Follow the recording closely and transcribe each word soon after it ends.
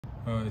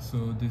Alright,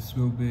 so this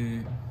will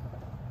be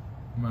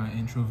my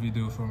intro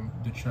video from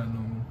the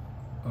channel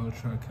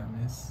Ultra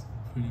Chemist,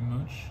 pretty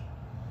much.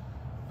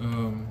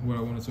 What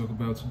I want to talk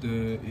about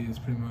today is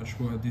pretty much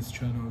what this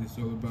channel is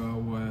all about,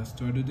 why I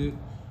started it,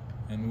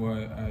 and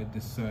why I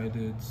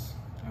decided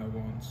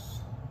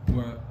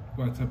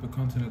what type of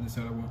content I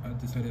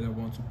decided I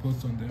want to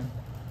post on there.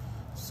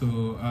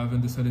 So I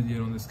haven't decided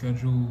yet on the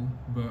schedule,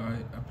 but I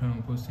plan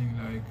on posting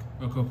like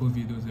a couple of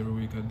videos every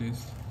week at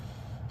least,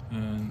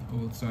 and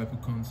all type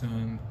of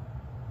content.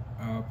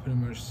 I'll pretty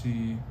much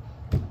see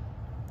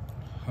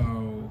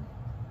how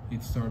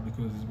it started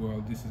because,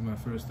 well, this is my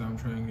first time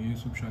trying a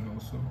YouTube channel,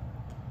 so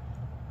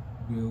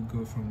we'll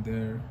go from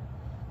there.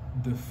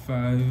 The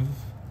 5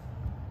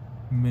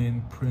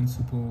 main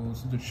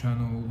principles the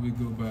channel will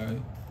go by,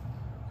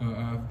 I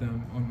have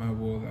them on my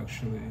wall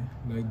actually.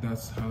 Like,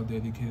 that's how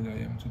dedicated I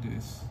am to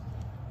this.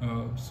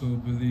 So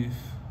belief,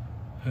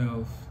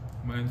 health,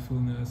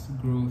 mindfulness,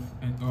 growth,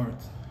 and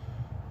art.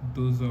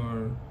 Those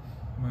are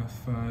my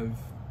 5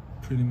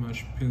 pretty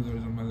much pillars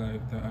of my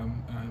life that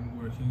I'm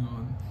working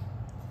on,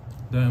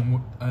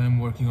 I am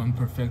working on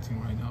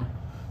perfecting right now.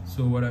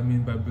 So what I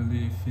mean by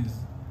belief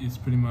is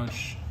pretty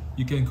much,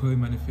 you can call it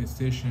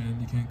manifestation,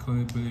 you can call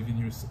it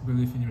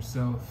belief in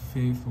yourself,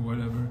 faith, or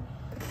whatever,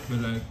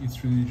 but like,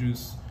 it's really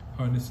just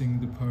harnessing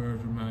the power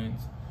of your mind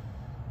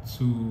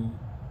to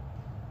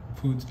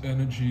put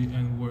energy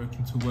and work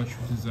into what you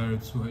desire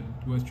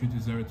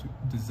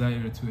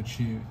to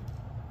achieve.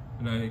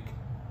 Like,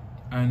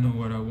 I know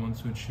what I want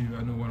to achieve.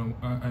 I know what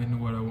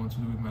I want to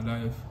do with my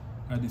life.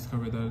 I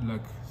discovered that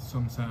like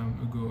some time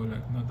ago,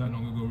 like not that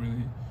long ago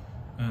really,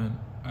 and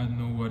I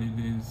know what it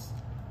is.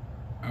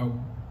 I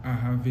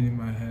have it in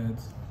my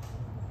head,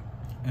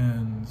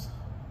 and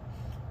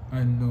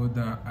I know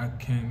that I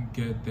can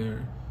get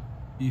there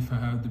if I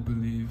have the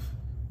belief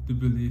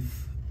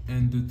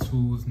and the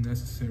tools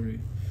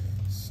necessary.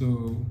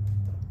 So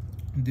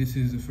this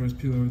is the first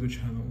pillar of the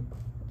channel.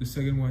 The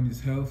second one is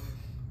health.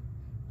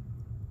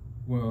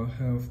 Well,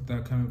 health,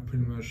 that kind of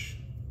pretty much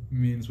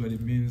means what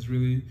it means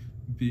really,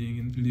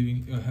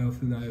 living a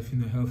healthy life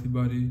in a healthy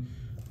body.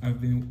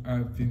 I've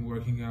been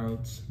working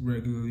out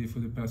regularly for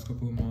the past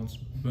couple of months,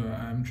 but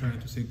I'm trying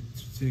to take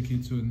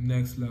it to the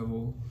next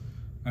level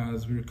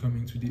as we're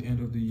coming to the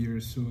end of the year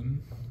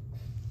soon.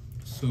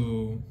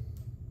 So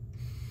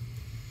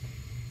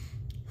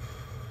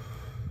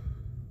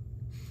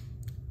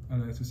I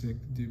like to take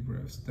deep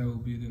breaths. That will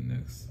be the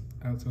next.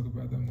 I'll talk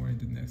about that more in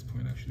the next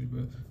point actually.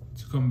 But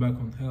to come back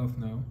on health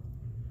now,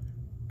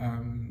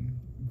 I'm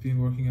been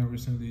working out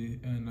recently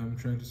and I'm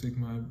trying to take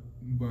my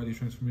body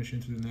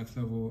transformation to the next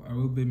level. I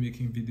will be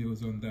making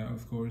videos on that,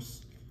 of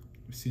course,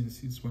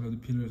 since it's one of the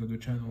pillars of the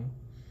channel,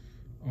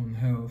 on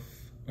health,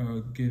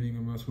 gaining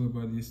a muscular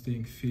body,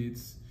 staying fit,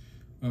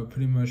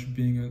 pretty much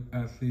being an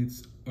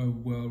athlete, a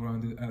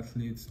well-rounded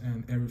athlete,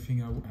 and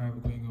everything I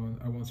have going on.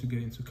 I want to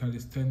get into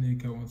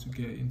calisthenics. I want to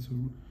get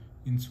into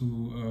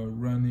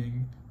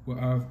running. Well,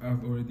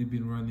 I've already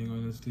been running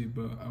honestly,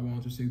 but I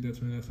want to take that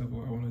to the next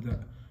level. I want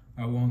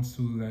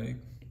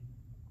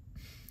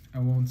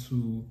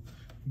to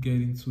get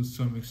into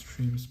some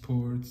extreme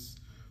sports,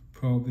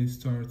 probably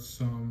start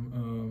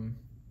some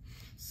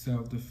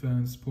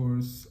self-defense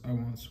sports. I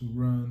want to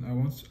run.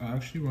 I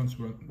actually want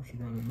to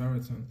run a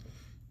marathon.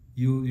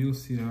 You'll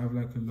see, I have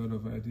like a lot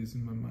of ideas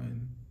in my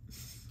mind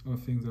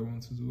of things I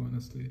want to do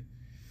honestly.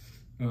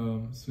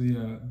 So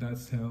yeah,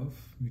 that's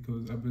health,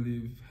 because I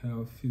believe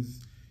health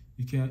is,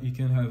 you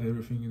can have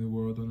everything in the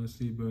world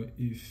honestly, but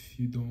if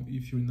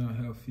you're not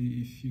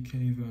healthy, if you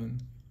can't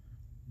even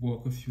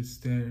walk a few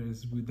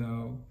stairs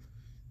without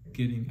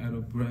getting out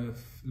of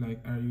breath, like,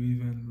 are you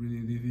even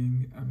really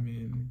living? I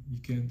mean, you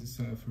can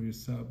decide for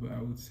yourself, but I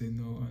would say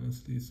no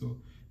honestly. So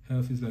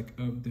health is like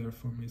up there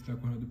for me. It's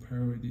like one of the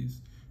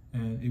priorities,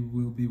 and it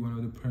will be one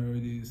of the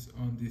priorities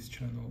on this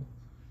channel.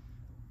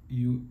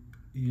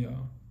 Yeah.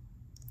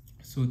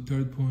 So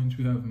third point,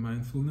 we have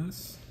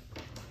mindfulness.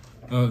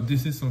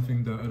 This is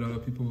something that a lot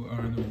of people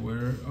aren't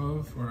aware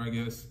of, or I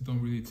guess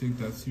don't really take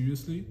that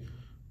seriously.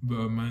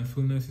 But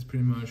mindfulness is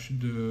pretty much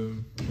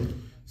the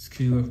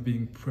skill of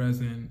being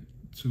present,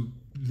 to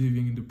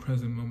living in the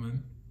present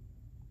moment.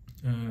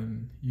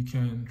 And you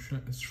can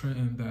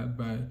strengthen that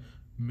by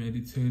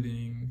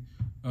meditating,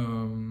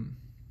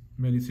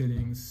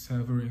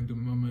 savoring the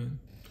moment,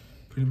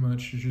 pretty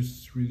much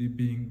just really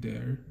being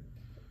there.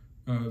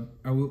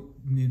 I will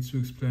need to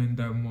explain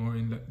that more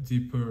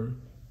deeper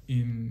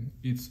in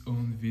its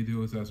own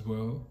videos as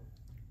well,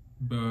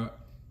 but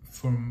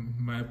from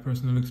my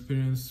personal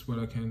experience, what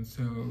I can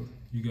tell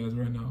you guys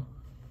right now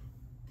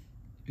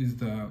is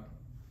that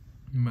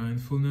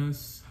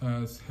mindfulness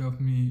has helped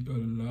me a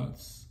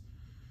lot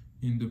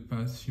in the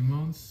past few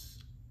months.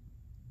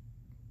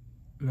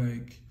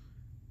 Like,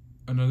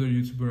 another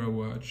YouTuber I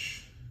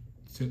watch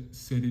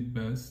said it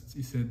best.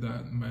 He said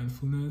that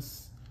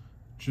mindfulness,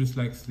 just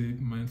like sleep,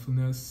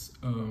 mindfulness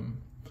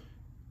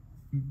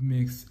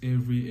makes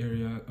every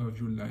area of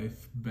your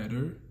life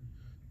better.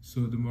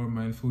 So the more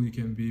mindful you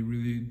can be,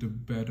 really, the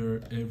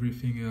better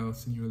everything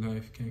else in your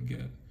life can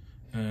get.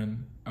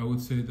 And I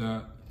would say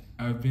that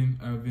I've been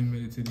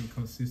meditating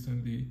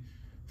consistently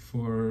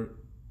for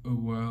a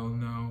while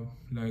now,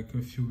 like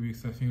a few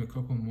weeks, I think a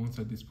couple months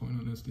at this point,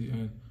 honestly.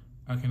 And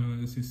I can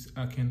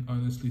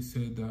honestly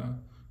say that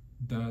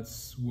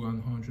that's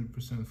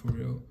 100% for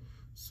real.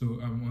 So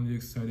I'm only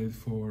excited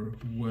for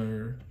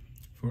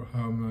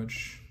how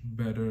much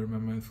better my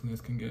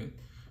mindfulness can get,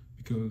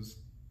 because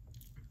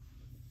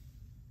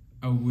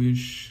I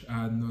wish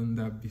I had known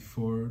that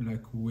before,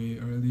 like way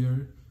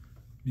earlier,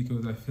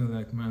 because I feel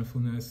like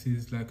mindfulness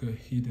is like a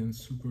hidden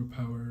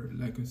superpower,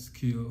 like a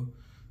skill,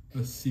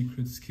 a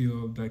secret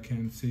skill that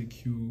can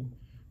take you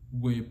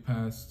way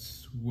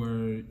past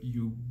where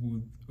you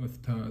would have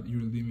thought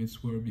your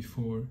limits were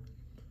before.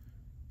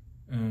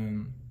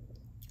 And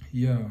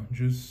yeah,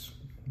 just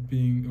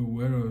being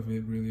aware of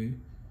it really,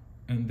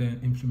 and then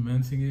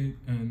implementing it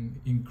and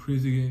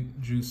increasing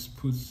it just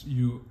puts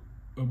you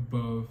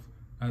above,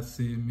 I'd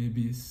say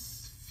maybe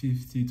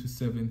 50 to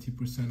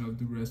 70% of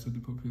the rest of the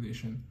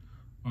population.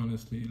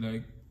 Honestly,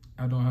 like,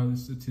 I don't have the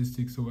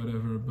statistics or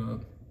whatever,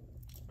 but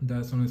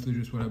that's honestly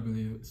just what I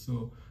believe.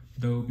 So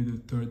that will be the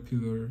third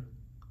pillar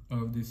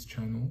of this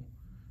channel.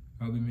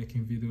 I'll be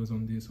making videos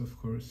on this, of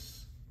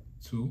course,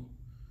 too,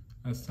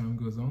 as time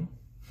goes on.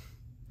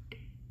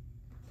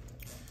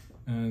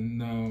 And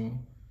now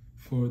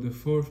for the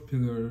fourth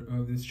pillar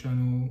of this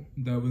channel,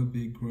 that will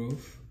be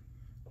growth.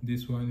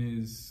 This one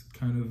is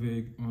kind of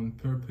vague on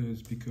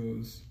purpose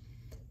because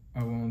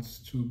I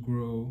want to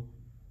grow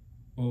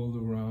all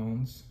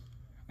around.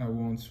 I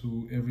want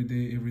to, every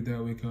day I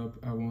wake up,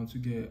 I want to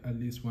get at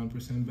least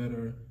 1%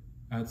 better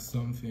at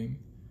something.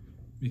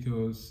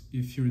 Because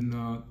if you're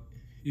not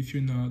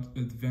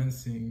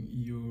advancing,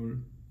 you're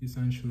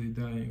essentially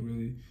dying,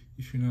 really.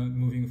 If you're not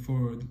moving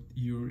forward,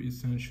 you're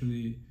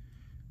essentially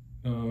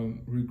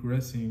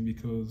regressing,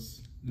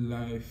 because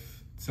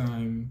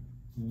lifetime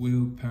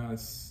will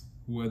pass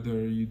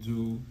whether you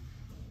do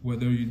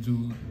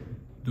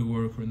the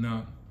work or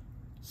not.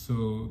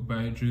 So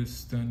by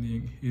just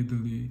standing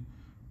idly,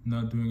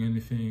 not doing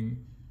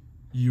anything,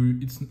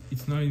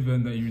 it's not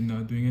even that you're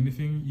not doing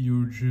anything,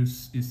 you're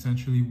just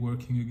essentially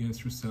working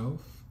against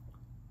yourself.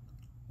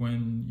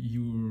 When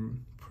you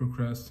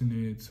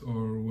procrastinate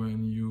or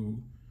when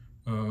you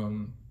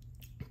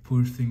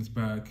push things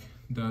back,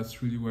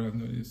 that's really what I've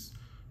noticed.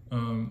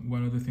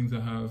 One of the things I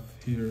have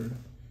here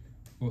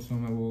also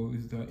on my wall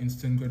is that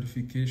instant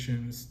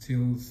gratification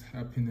steals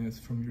happiness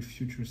from your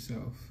future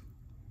self.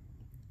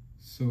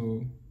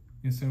 So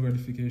instant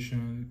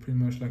gratification, pretty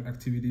much like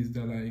activities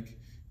that like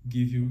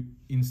give you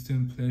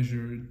instant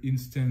pleasure,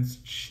 instant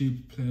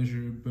cheap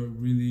pleasure, but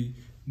really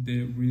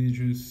they really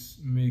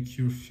just make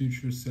your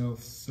future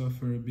self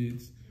suffer a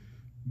bit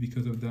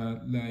because of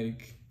that.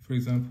 Like, for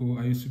example,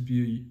 I used to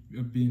be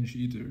a binge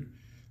eater.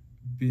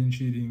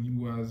 Binge eating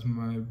was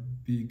my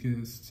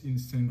biggest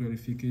instant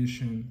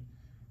gratification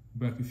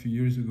back a few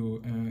years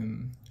ago,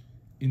 and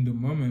in the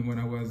moment when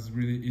I was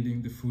really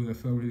eating the food, I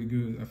felt really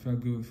good. I felt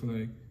good for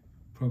like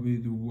probably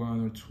the 1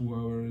 or 2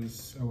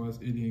 hours I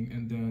was eating,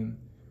 and then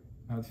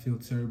I'd feel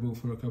terrible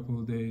for a couple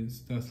of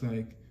days. That's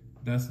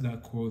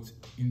that quote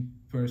in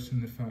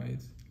personified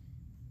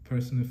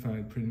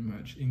pretty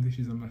much. English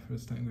isn't my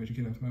first language,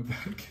 get off my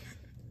back.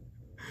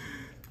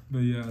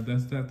 But yeah,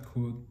 that's that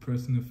quote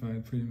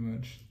personified pretty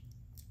much.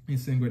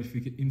 Instant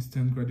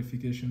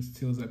gratification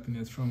steals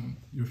happiness from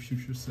your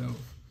future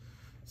self.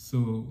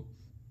 So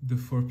the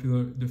fourth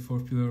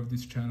pillar of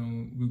this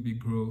channel will be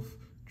growth,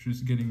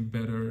 just getting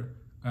better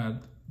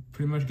at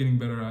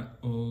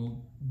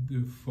all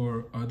the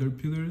 4 other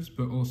pillars,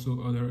 but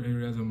also other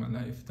areas of my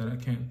life that I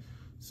can.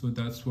 So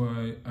that's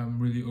why I'm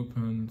really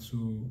open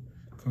to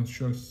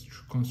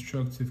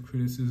constructive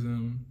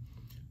criticism.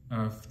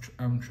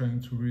 I'm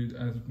trying to read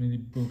as many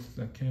books as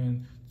I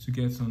can to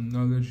get some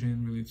knowledge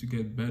in, really to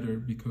get better,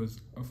 because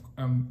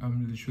I'm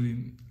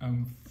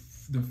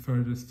the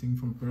furthest thing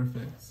from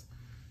perfect.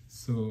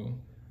 So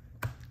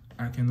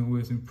I can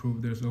always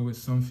improve. There's always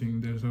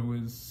something. There's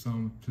always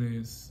some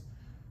place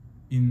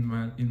in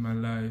my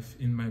life,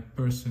 in my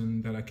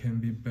person, that I can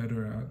be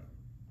better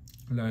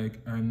at.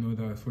 Like, I know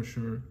that for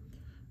sure.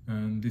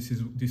 And this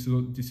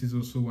is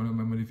also one of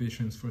my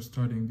motivations for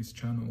starting this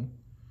channel,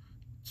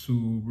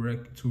 to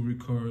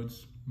record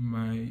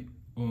my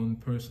own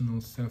personal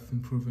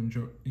self-improvement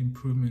journey.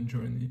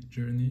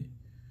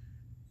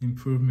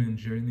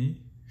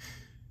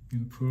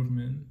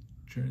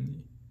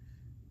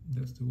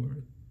 That's the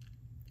word.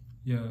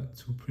 Yeah,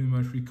 to pretty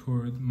much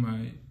record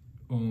my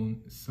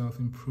own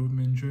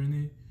self-improvement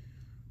journey,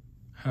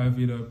 have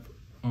it up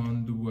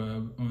on the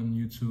web, on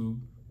YouTube,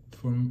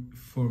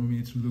 for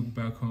me to look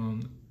back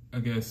on, I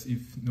guess,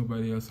 if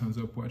nobody else ends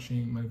up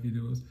watching my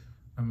videos.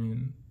 I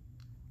mean,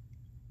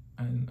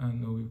 I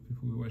know if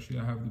people will watch it,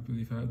 I have the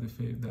belief, I have the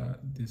faith that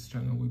this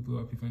channel will blow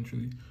up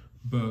eventually.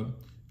 But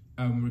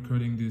I'm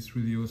recording this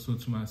really also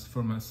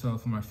for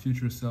myself, for my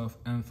future self,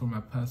 and for my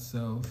past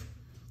self,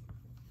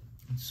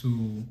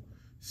 to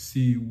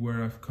see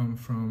where I've come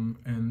from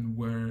and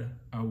where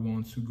I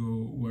want to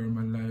go, where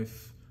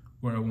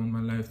I want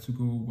my life to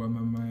go, what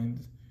my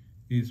mind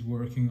is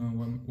working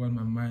on what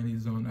my mind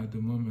is on at the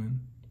moment.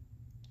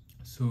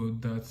 So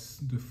that's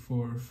the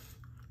fourth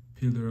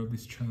pillar of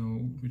this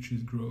channel, which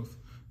is growth.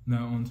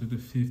 Now on to the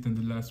fifth and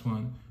the last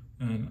one,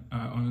 and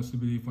I honestly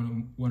believe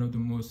one of the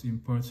most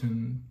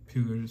important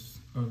pillars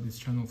of this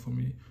channel for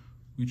me,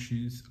 which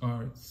is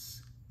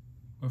arts.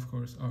 Of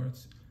course,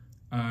 arts.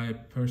 I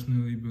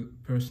personally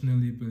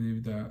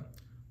believe that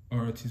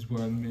art is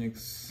what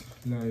makes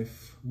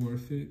life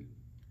worth it,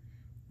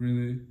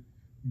 really,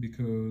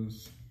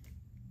 because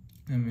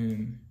I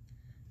mean,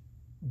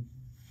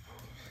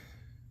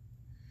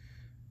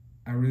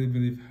 I really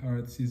believe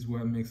art is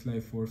what makes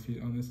life worth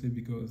it, honestly,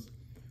 because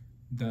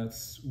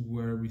that's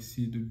where we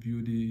see the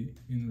beauty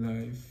in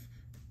life.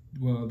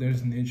 Well,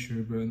 there's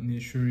nature, but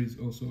nature is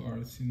also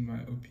art, in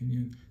my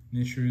opinion.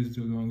 Nature is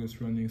the longest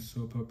running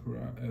soap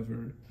opera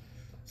ever.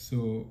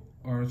 So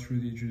art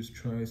really just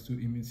tries to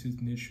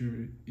imitate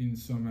nature in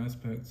some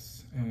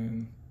aspects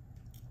and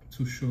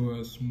to show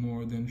us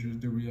more than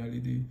just the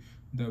reality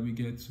that we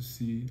get to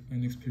see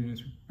and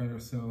experience by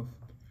ourselves.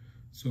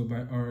 So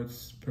by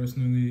arts,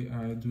 personally,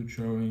 I do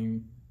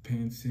drawing,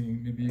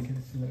 painting. Maybe you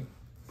can see like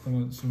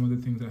some of the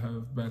things I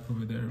have back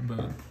over there,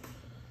 but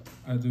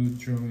I do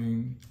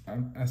drawing.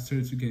 I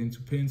started to get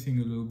into painting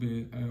a little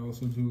bit. I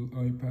also do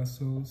oil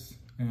pastels,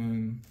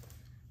 and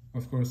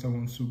of course I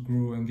want to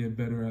grow and get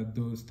better at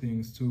those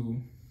things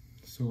too.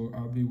 So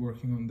I'll be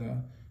working on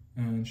that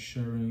and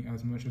sharing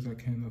as much as I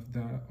can of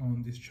that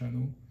on this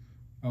channel.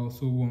 I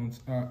also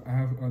I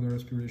have other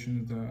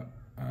aspirations that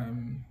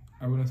I'm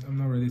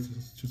not ready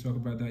to talk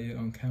about that yet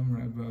on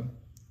camera, but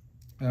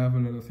I have a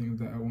lot of things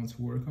that I want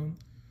to work on.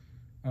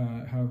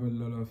 I have a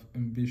lot of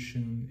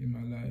ambition in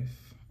my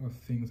life of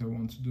things I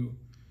want to do,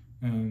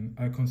 and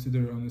I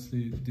consider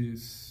honestly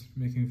this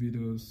making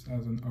videos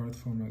as an art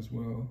form as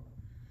well.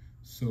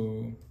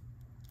 So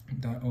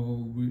that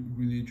all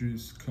really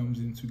just comes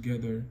in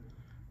together,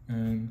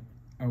 and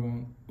I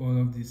want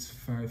all of these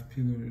 5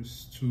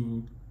 pillars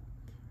to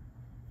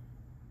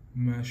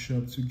mash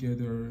up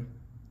together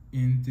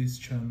in this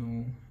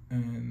channel,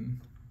 and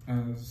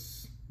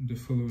as the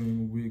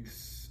following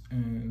weeks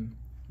and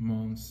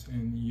months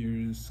and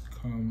years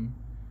come,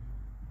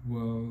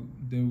 well,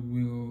 they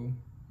will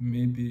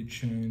maybe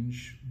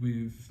change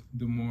with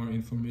the more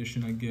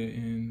information I get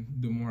in,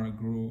 the more I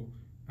grow.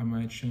 I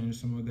might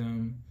change some of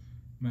them.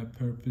 My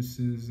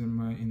purposes and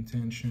my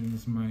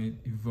intentions might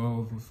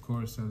evolve, of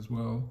course, as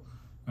well.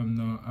 I'm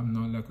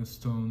not like a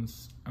stone.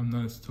 I'm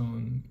not a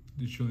stone.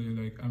 Literally,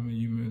 like I'm a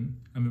human.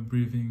 I'm a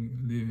breathing,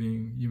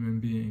 living human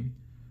being.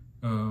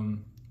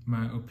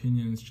 My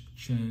opinions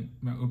change.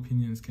 My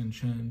opinions can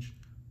change.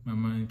 My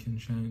mind can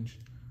change.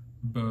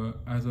 But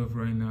as of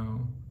right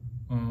now,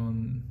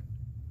 on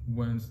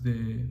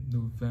Wednesday,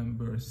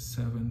 November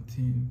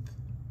 17th,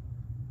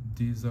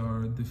 these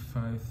are the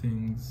 5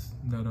 things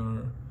that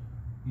are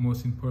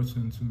most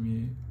important to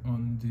me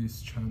on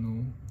this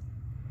channel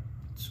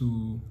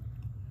to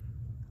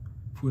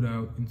put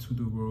out into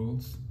the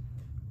world.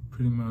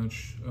 Pretty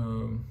much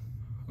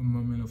a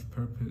moment of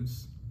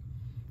purpose,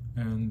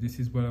 and this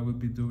is what I will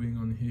be doing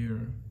on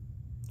here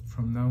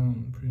from now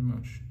on, pretty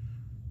much.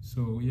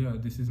 So yeah,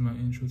 this is my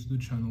intro to the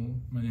channel.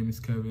 My name is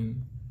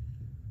Kevin.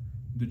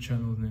 The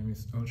channel's name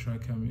is Ultra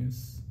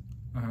Chemist.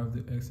 I have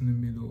the X in the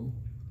middle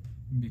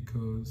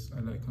because I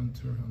like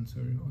Hunter x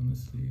Hunter.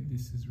 Honestly,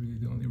 this is really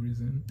the only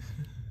reason.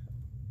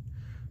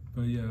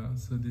 But yeah,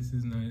 so this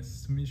is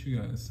nice to meet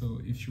you guys. So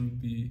if you'll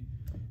be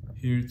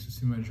here to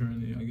see my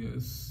journey, I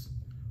guess,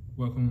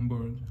 welcome on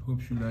board.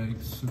 Hope you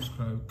like,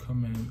 subscribe,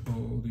 comment,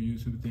 all the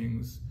YouTube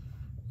things.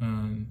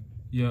 And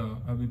yeah,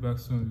 I'll be back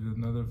soon with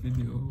another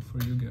video for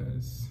you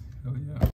guys. Hell yeah.